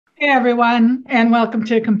Hey everyone, and welcome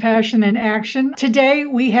to Compassion in Action. Today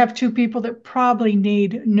we have two people that probably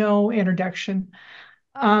need no introduction.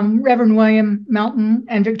 Reverend William Melton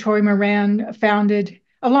and Victoria Moran founded,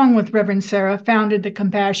 along with Reverend Sarah, founded the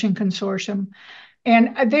Compassion Consortium.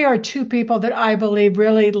 And they are two people that I believe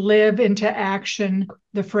really live into action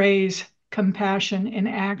the phrase compassion in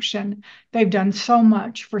action. They've done so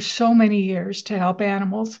much for so many years to help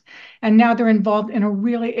animals, and now they're involved in a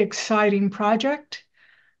really exciting project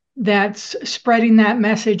that's spreading that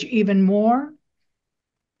message even more.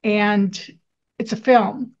 And it's a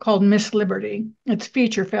film called Miss Liberty. It's a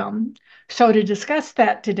feature film. So to discuss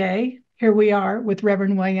that today, here we are with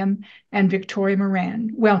Reverend William and Victoria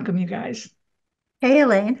Moran. Welcome, you guys. Hey,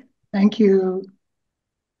 Elaine. Thank you.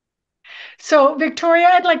 So, Victoria,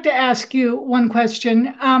 I'd like to ask you one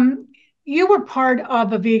question. You were part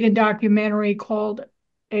of a vegan documentary called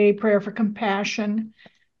A Prayer for Compassion.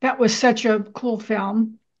 That was such a cool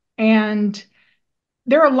film. And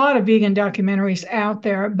there are a lot of vegan documentaries out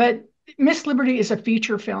there, but Miss Liberty is a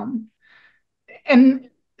feature film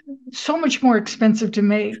and so much more expensive to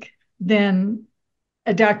make than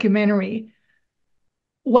a documentary.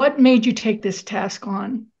 What made you take this task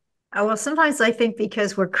on? Oh, well, sometimes I think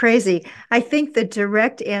because we're crazy. I think the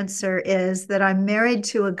direct answer is that I'm married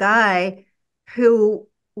to a guy who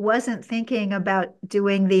wasn't thinking about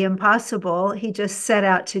doing the impossible. He just set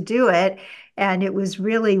out to do it. And it was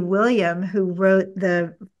really William who wrote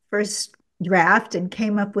the first draft and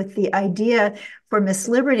came up with the idea for Miss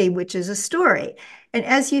Liberty, which is a story. And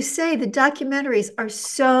as you say, the documentaries are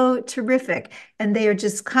so terrific and they are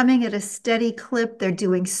just coming at a steady clip. They're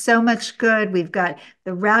doing so much good. We've got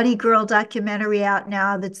the Rowdy Girl documentary out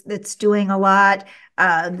now that's doing a lot.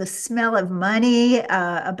 The Smell of Money,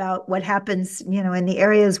 about what happens, in the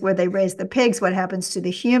areas where they raise the pigs, what happens to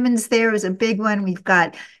the humans there is a big one. We've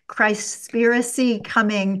got Christspiracy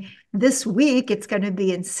coming this week. It's going to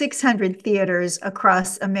be in 600 theaters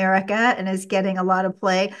across America and is getting a lot of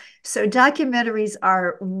play. So documentaries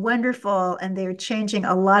are wonderful and they're changing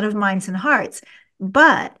a lot of minds and hearts.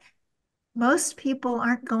 But most people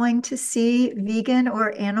aren't going to see vegan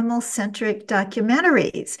or animal centric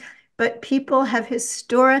documentaries, but people have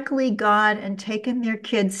historically gone and taken their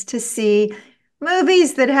kids to see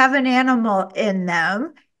movies that have an animal in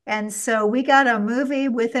them. And so we got a movie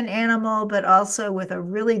with an animal, but also with a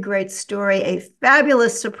really great story, a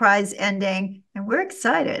fabulous surprise ending, and we're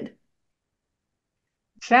excited.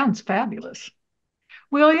 Sounds fabulous.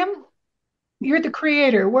 William, you're the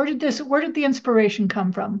creator. Where did the inspiration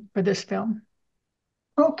come from for this film?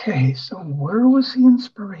 Okay, so where was the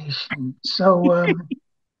inspiration?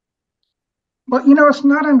 Well, it's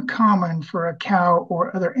not uncommon for a cow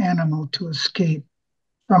or other animal to escape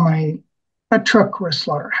from a truck or a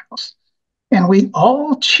slaughterhouse. And we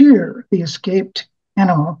all cheer the escaped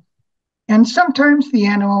animal. And sometimes the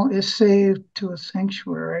animal is saved to a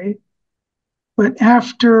sanctuary. But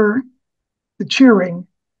after the cheering,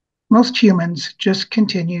 most humans just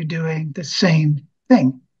continue doing the same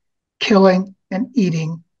thing, killing and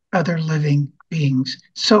eating other living beings.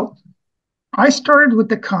 So I started with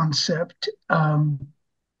the concept and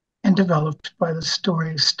developed by the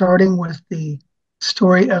story, starting with the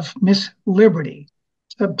story of Miss Liberty.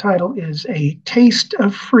 Subtitle is A Taste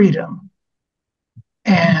of Freedom.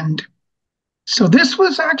 And so this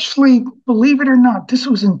was actually, believe it or not, this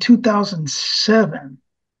was in 2007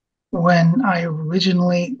 when I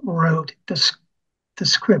originally wrote the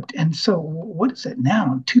script. And so what is it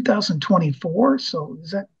now? 2024? So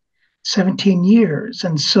is that 17 years?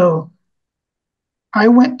 And so I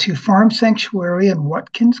went to Farm Sanctuary in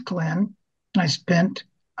Watkins Glen. I spent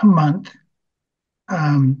a month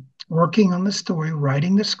working on the story,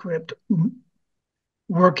 writing the script,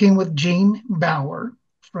 working with Gene Bauer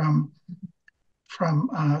from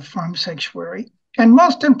Farm Sanctuary, and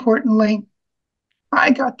most importantly,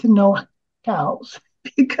 I got to know cows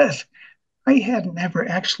because I had never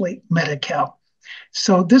actually met a cow.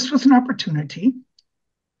 So this was an opportunity,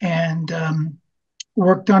 and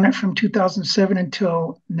worked on it from 2007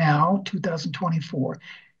 until now, 2024.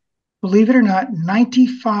 Believe it or not,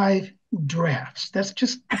 95 drafts. That's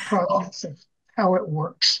just the process of how it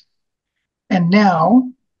works. And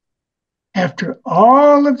now, after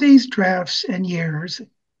all of these drafts and years,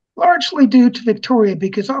 largely due to Victoria,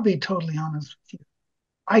 because I'll be totally honest with you,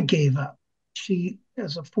 I gave up. She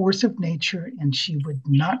is a force of nature and she would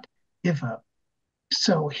not give up.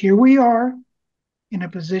 So here we are in a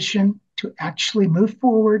position to actually move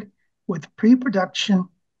forward with pre production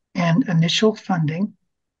and initial funding.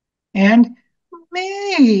 And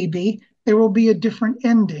maybe there will be a different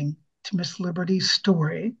ending to Miss Liberty's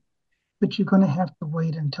story. but you're going to have to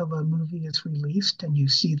wait until the movie is released and you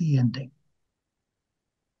see the ending.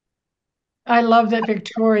 I love that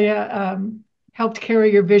Victoria helped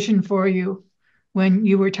carry your vision for you when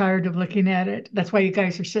you were tired of looking at it. That's why you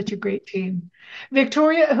guys are such a great team.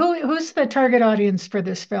 Victoria, who's the target audience for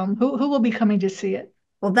this film? Who will be coming to see it?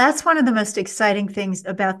 Well, that's one of the most exciting things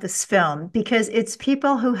about this film because it's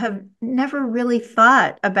people who have never really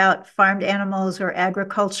thought about farmed animals or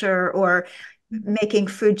agriculture or making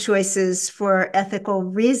food choices for ethical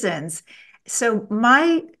reasons. So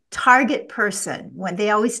my target person, when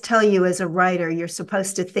they always tell you as a writer, you're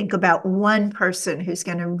supposed to think about one person who's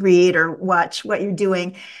going to read or watch what you're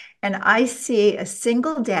doing. And I see a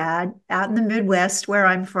single dad out in the Midwest where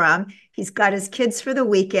I'm from. He's got his kids for the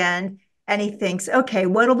weekend and he thinks, okay,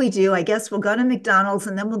 what'll we do? I guess we'll go to McDonald's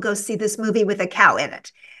and then we'll go see this movie with a cow in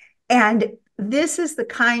it. And this is the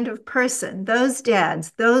kind of person, those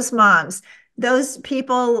dads, those moms, those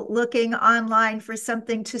people looking online for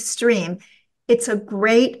something to stream. It's a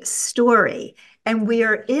great story. And we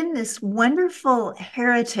are in this wonderful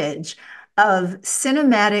heritage of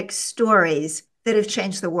cinematic stories that have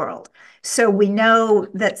changed the world. So we know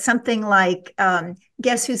that something like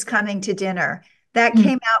Guess Who's Coming to Dinner, that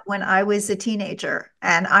came out when I was a teenager,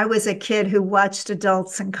 and I was a kid who watched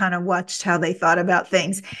adults and kind of watched how they thought about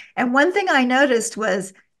things. And one thing I noticed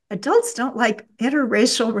was adults don't like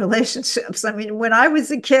interracial relationships. I mean, when I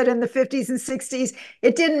was a kid in the 50s and 60s,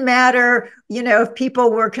 it didn't matter, if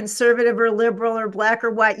people were conservative or liberal or black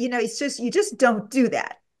or white, it's just, you just don't do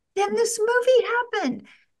that. Then this movie happened.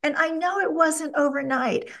 And I know it wasn't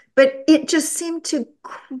overnight, but it just seemed to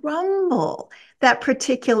crumble that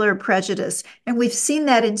particular prejudice. And we've seen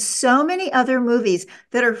that in so many other movies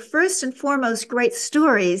that are first and foremost great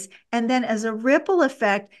stories. And then as a ripple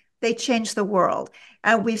effect, they change the world.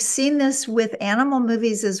 And we've seen this with animal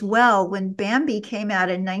movies as well. When Bambi came out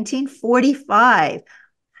in 1945,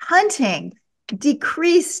 hunting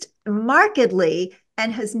decreased markedly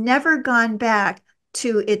and has never gone back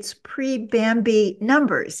to its pre-Bambi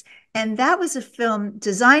numbers. And that was a film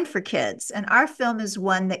designed for kids. And our film is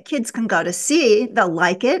one that kids can go to see. They'll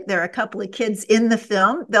like it. There are a couple of kids in the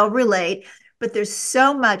film. They'll relate. But there's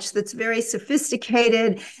so much that's very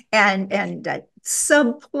sophisticated and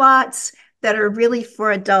subplots that are really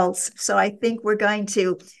for adults. So I think we're going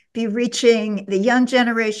to be reaching the young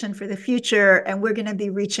generation for the future, and we're going to be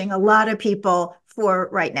reaching a lot of people for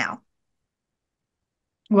right now.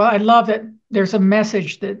 Well, I love that there's a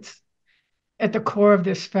message that's at the core of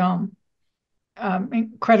this film,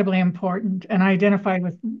 incredibly important, and I identified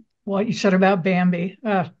with what you said about Bambi.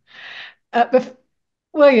 But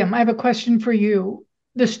William, I have a question for you.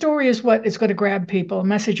 The story is what is going to grab people. The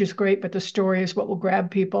message is great, but the story is what will grab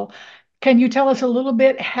people. Can you tell us a little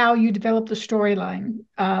bit how you develop the storyline?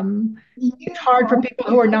 It's hard for people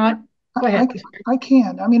who are not. Go ahead. I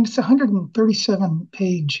can. I mean, it's a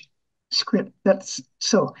 137-page script.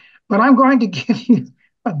 But I'm going to give you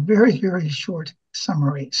a very, very short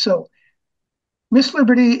summary. So, Miss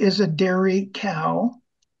Liberty is a dairy cow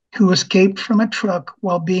who escaped from a truck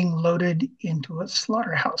while being loaded into a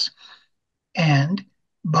slaughterhouse. And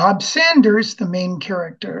Bob Sanders, the main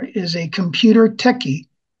character, is a computer techie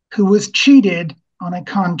who was cheated on a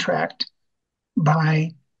contract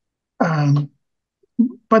by the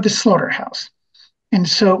slaughterhouse. And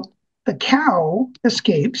so the cow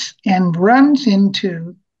escapes and runs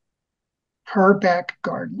into her back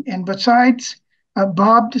garden. And besides,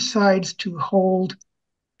 Bob decides to hold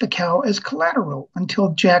the cow as collateral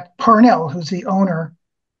until Jack Parnell, who's the owner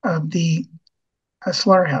of the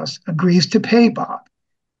slaughterhouse, agrees to pay Bob.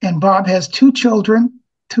 And Bob has two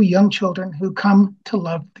young children who come to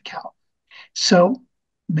love the cow. So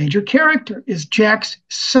major character is Jack's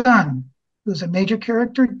son, who's a major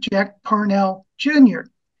character, Jack Parnell Jr.,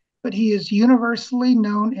 but he is universally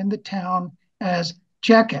known in the town as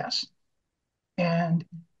Jackass. And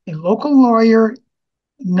a local lawyer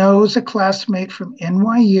knows a classmate from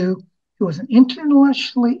NYU who is an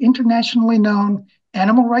internationally known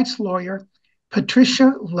animal rights lawyer,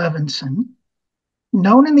 Patricia Levinson,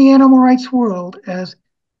 known in the animal rights world as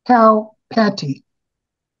Cow Patty.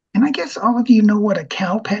 And I guess all of you know what a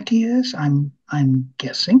cow patty is, I'm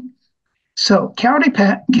guessing. So Cow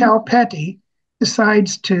Patty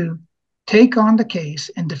decides to take on the case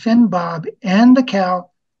and defend Bob and the cow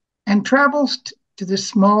and travels to this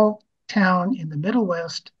small town in the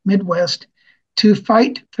Midwest to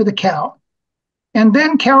fight for the cow. And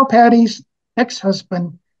then Cow Patty's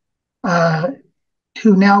ex-husband,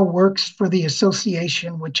 who now works for the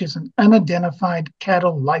association, which is an unidentified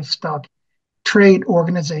cattle livestock trade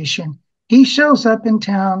organization, he shows up in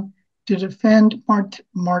town to defend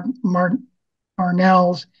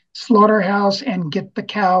Parnell's slaughterhouse and get the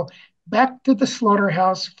cow back to the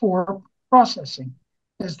slaughterhouse for processing,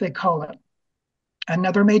 as they call it.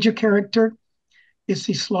 Another major character is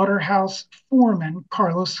the slaughterhouse foreman,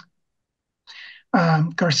 Carlos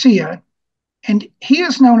Garcia. And he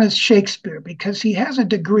is known as Shakespeare because he has a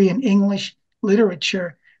degree in English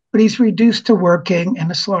literature, but he's reduced to working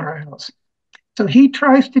in a slaughterhouse. So he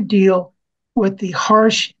tries to deal with the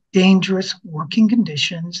harsh, dangerous working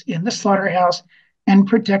conditions in the slaughterhouse and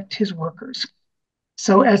protect his workers.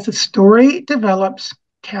 So as the story develops,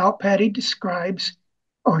 Cal Patty describes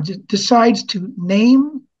or decides to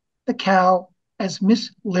name the cow as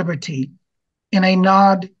Miss Liberty in a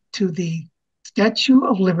nod to the Statue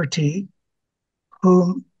of Liberty,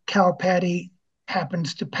 whom Cal Patty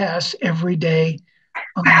happens to pass every day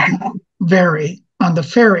on the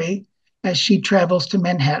ferry as she travels to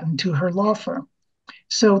Manhattan to her law firm.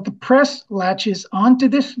 So the press latches onto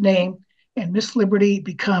this name, and Miss Liberty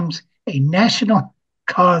becomes a national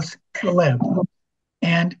cause celeb.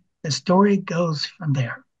 And the story goes from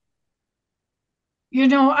there. You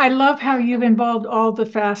know, I love how you've involved all the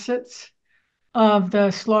facets of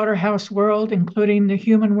the slaughterhouse world, including the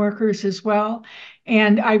human workers as well.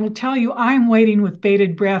 And I will tell you, I'm waiting with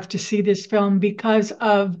bated breath to see this film because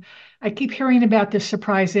I keep hearing about this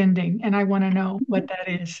surprise ending, and I want to know what that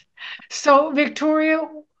is. So, Victoria,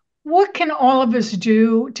 what can all of us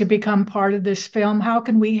do to become part of this film? How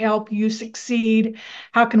can we help you succeed?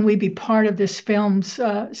 How can we be part of this film's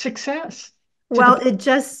success? Well, it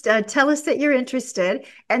just tell us that you're interested.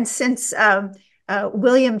 And since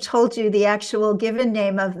William told you the actual given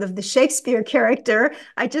name of the Shakespeare character,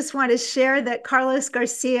 I just want to share that Carlos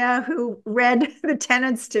Garcia, who read the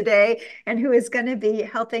tenants today and who is going to be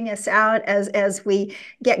helping us out as we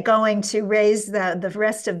get going to raise the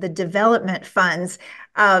rest of the development funds,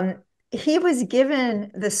 he was given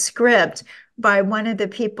the script by one of the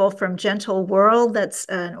people from Gentle World. That's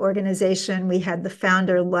an organization. We had the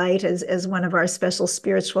founder, Light, as one of our special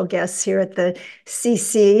spiritual guests here at the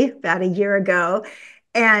CC about a year ago.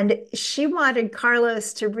 And she wanted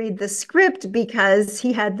Carlos to read the script because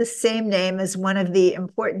he had the same name as one of the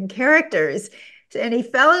important characters. And he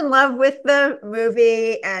fell in love with the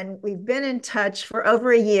movie, and we've been in touch for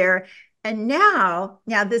over a year. And now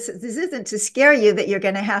this isn't to scare you that you're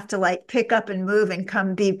going to have to like pick up and move and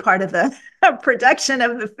come be part of the production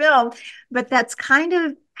of the film, but that's kind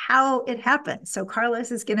of how it happens. So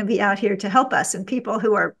Carlos is going to be out here to help us, and people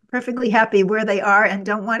who are perfectly happy where they are and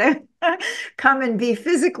don't want to come and be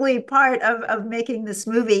physically part of making this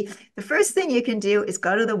movie. The first thing you can do is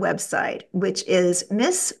go to the website, which is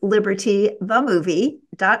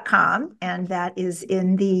misslibertythemovie.com, and that is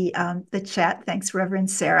in the chat. Thanks, Reverend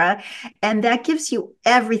Sarah. And that gives you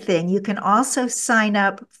everything. You can also sign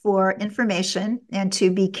up for information and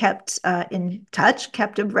to be kept in touch,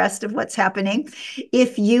 kept abreast of what's happening.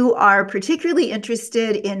 If you are particularly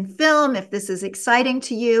interested in film, if this is exciting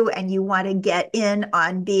to you and you want to get in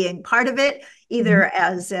on being part of it, either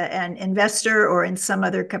as an investor or in some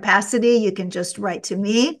other capacity, you can just write to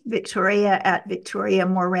me,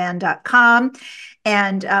 victoria@victoriamoran.com.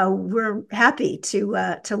 And we're happy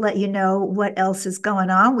to let you know what else is going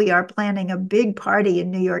on. We are planning a big party in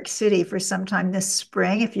New York City for sometime this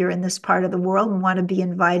spring. If you're in this part of the world and want to be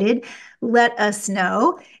invited, let us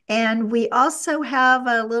know. And we also have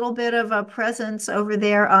a little bit of a presence over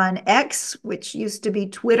there on X, which used to be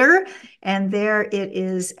Twitter. And there it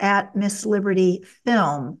is at Miss Liberty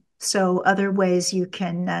Film. So other ways you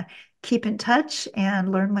can keep in touch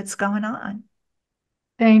and learn what's going on.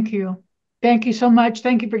 Thank you. Thank you so much.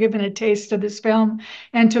 Thank you for giving a taste of this film.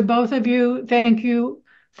 And to both of you, thank you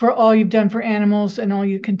for all you've done for animals and all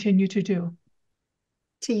you continue to do.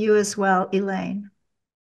 To you as well, Elaine.